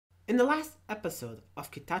In the last episode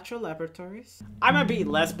of Kitatcho Laboratories, I might be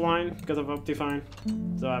less blind because of Optifine.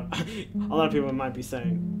 So a lot of people might be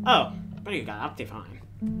saying, oh, but you got Optifine.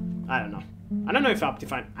 I don't know. I don't know if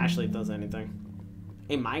Optifine actually does anything.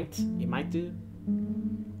 It might do.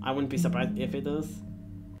 I wouldn't be surprised if it does.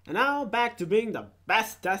 And now back to being the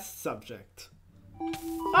best test subject.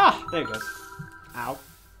 Ah, there it goes. Ow.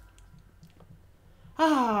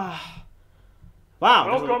 Ah. Wow.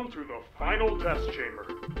 Welcome to the final test chamber.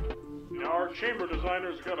 Now, our chamber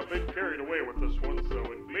designers got a bit carried away with this one, so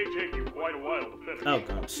it may take you quite a while to finish. Oh,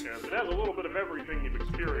 gosh. And it has a little bit of everything you've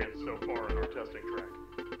experienced so far in our testing track.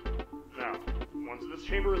 Now, once this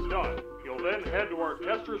chamber is done, you'll then head to our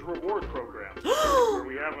Tester's Reward Program, where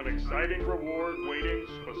we have an exciting reward waiting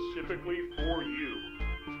specifically for you.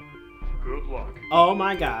 Good luck. Oh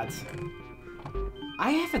my god.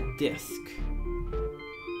 I have a disc.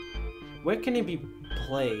 Where can it be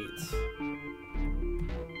played?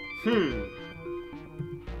 There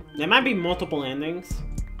might be multiple endings.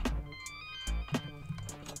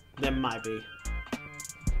 There might be.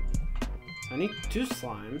 So I need 2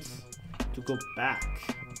 slimes to go back.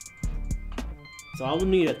 So I will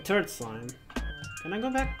need a 3rd slime. Can I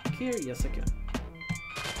go back here? Yes, I can.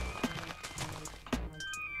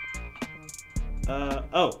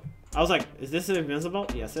 Oh. I was like, is this invincible?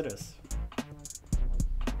 Yes, it is.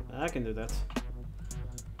 I can do that.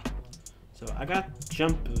 So I got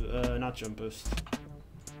not jump boost.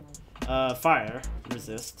 Fire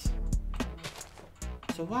resist.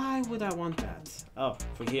 So why would I want that? Oh,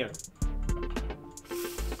 for here.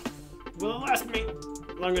 Will it last me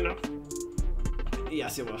long enough?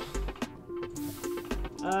 Yes, it will.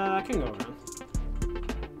 I can go around.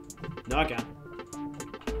 No, I can't.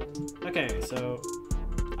 Okay, so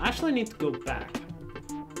I actually need to go back.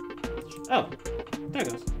 Oh, there it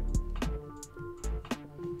goes.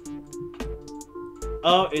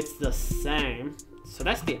 Oh, it's the same. So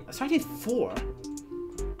that's the. So I need 4.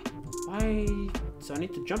 Why? So I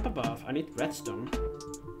need to jump above. I need redstone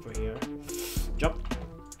for here. Jump.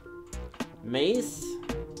 Maze.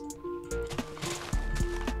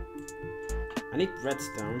 I need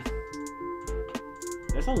redstone.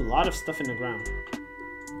 There's a lot of stuff in the ground.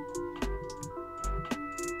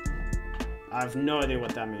 I have no idea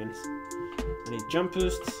what that means. I need jump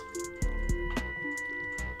boosts.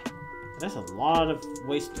 There's a lot of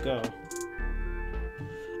ways to go.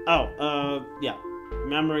 Oh, yeah.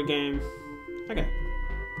 Memory game. Okay.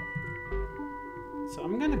 So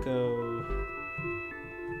I'm gonna go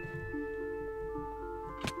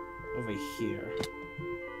over here.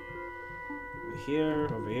 Over here,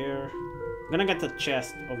 over here. I'm gonna get the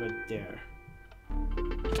chest over there.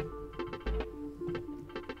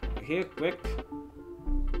 Over here, quick.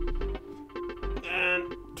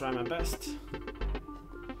 And try my best.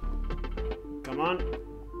 Come on.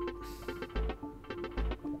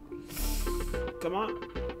 Come on.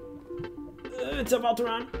 It's about to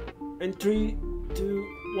run. In 3, 2,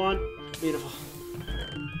 1. Beautiful.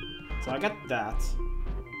 So I got that.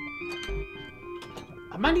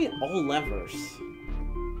 I might need all levers.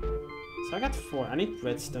 So I got 4. I need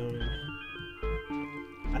redstone.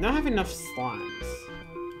 I don't have enough slimes.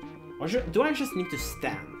 Or do I just need to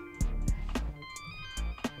stand?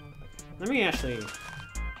 Let me actually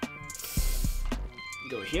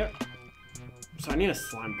go here. So I need a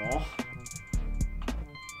slime ball.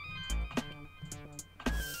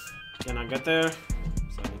 Then I get there.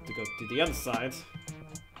 So I need to go to the other side.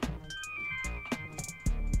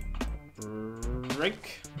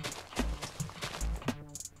 Break.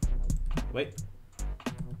 Wait.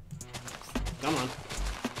 Come on.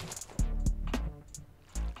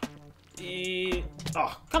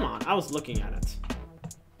 Oh, come on. I was looking at it.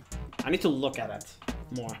 I need to look at it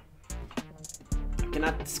more. I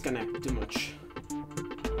cannot disconnect too much.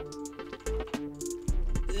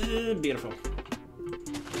 Beautiful.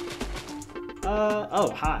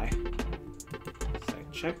 Oh, hi. It's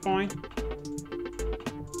like checkpoint.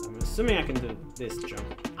 I'm assuming I can do this jump.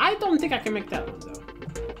 I don't think I can make that one, though.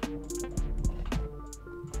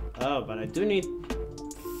 Oh, but I do need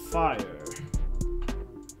fire.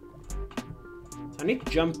 So I need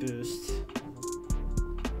jump boost.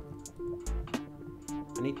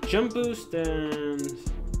 I need jump boost and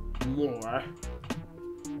more.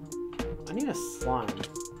 I need a slime.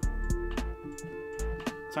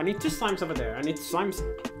 So I need 2 slimes over there. I need slimes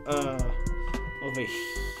over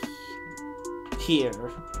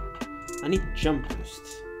here. I need jump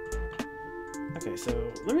boost. Okay, so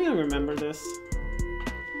let me remember this.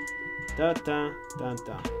 Da da da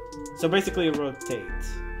da. So basically rotate.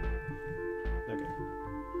 Okay.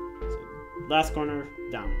 So last corner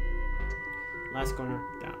down. Last corner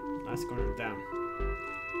down. Last corner down.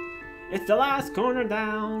 It's the last corner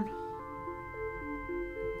down.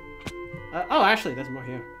 Oh, actually, there's more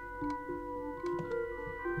here.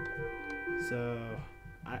 So,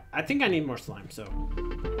 I think I need more slime, so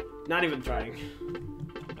not even trying.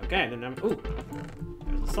 Okay, then I'm, ooh,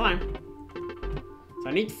 there's a slime. So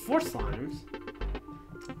I need 4 slimes.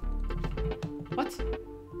 What?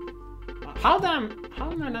 How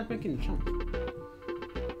am I not making the jump?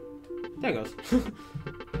 There it goes.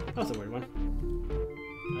 That was a weird one.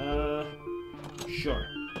 Sure.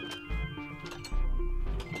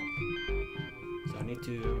 So I need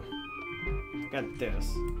to get this.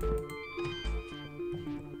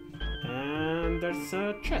 And there's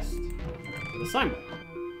a chest with a slime ball.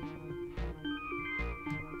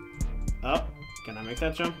 Oh, can I make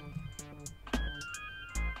that jump?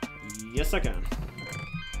 Yes, I can.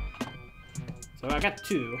 So I got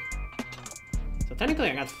 2. So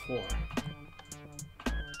technically I got 4.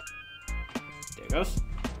 There it goes.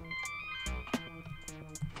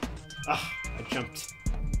 Ah, I jumped.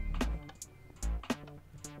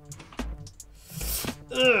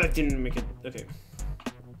 Ugh, I didn't make it. Okay.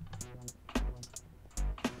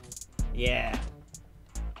 Yeah.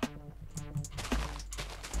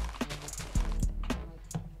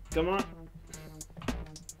 Come on.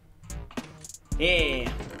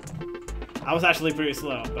 Yeah. I was actually pretty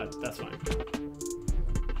slow, but that's fine.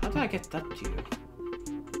 How do I get up to you?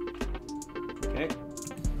 Okay.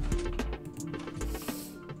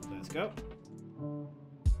 Let's go.